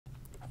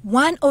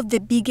One of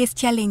the biggest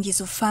challenges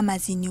of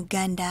farmers in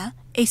Uganda,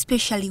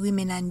 especially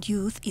women and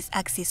youth, is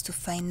access to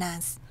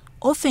finance,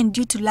 often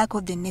due to lack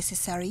of the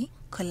necessary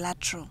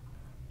collateral.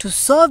 To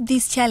solve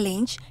this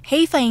challenge,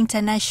 Heifer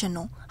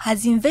International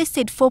has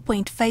invested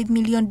 $4.5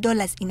 million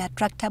in a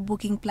tractor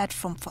booking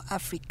platform for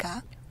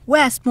Africa,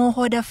 where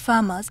smallholder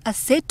farmers are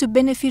said to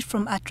benefit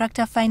from a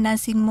tractor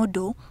financing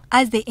model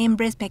as they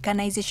embrace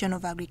mechanization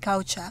of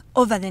agriculture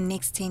over the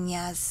next 10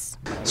 years.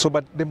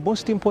 But the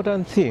most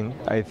important thing,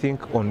 I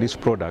think, on this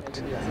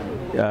product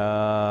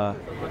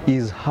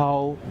is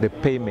how the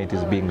payment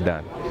is being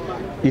done.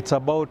 It's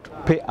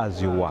about pay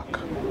as you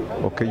work.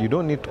 Okay, you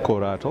don't need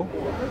collateral,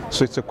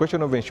 so it's a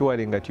question of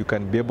ensuring that you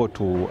can be able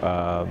to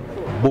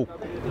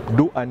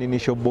do an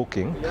initial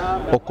booking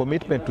or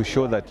commitment to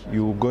show that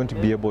you're going to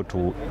be able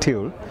to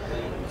till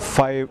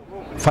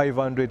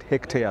 500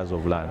 hectares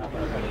of land,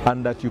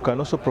 and that you can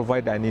also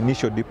provide an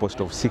initial deposit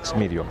of 6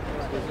 million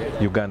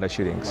Uganda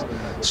shillings.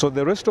 So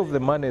the rest of the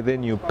money,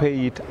 then you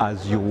pay it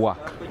as you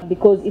work.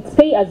 Because it's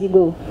pay as you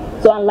go.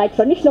 So unlike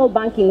traditional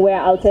banking, where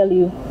I'll tell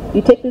you,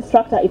 you take this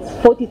tractor, it's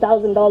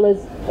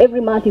 $40,000. Every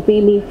month you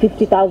pay me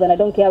 $50,000. I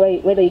don't care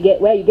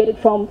where you get it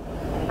from.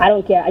 I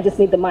don't care. I just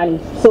need the money.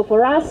 So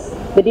for us,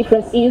 the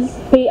difference is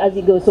pay as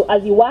you go. So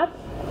as you work,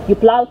 you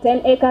plow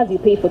 10 acres, you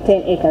pay for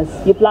 10 acres.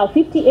 You plow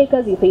 50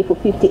 acres, you pay for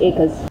 50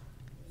 acres.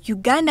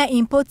 Uganda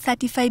imports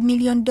 $35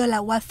 million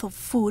worth of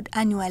food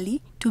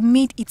annually to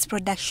meet its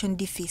production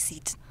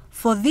deficit.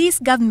 For this,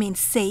 government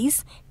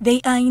says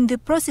they are in the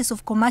process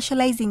of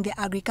commercializing the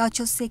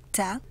agriculture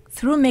sector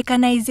through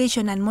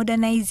mechanization and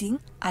modernizing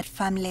at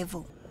farm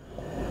level.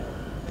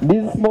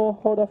 These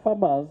smallholder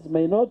farmers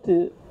may not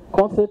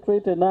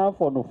concentrate enough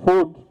on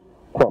food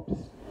crops.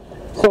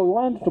 So we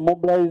want to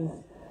mobilize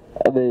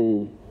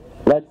the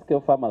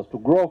large-scale farmers to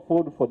grow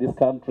food for this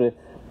country,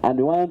 and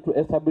we want to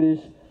establish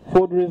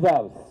food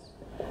reserves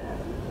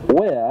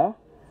where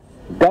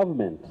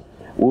government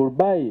will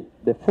buy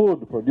the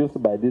food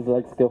produced by these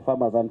large-scale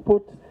farmers and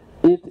put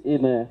it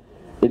in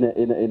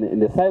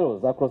the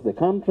silos across the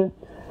country,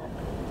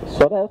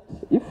 so that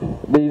if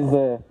there is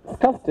a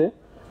scarcity,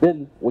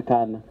 then we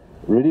can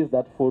release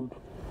that food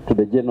to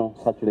the general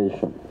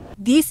circulation.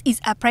 This is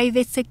a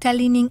private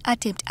sector-leaning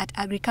attempt at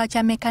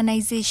agriculture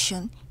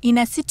mechanization in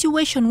a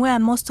situation where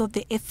most of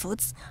the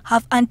efforts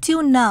have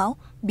until now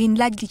been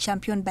largely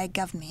championed by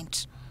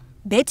government.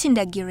 Betty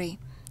Ndagire,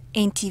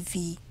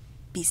 NTV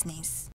Business.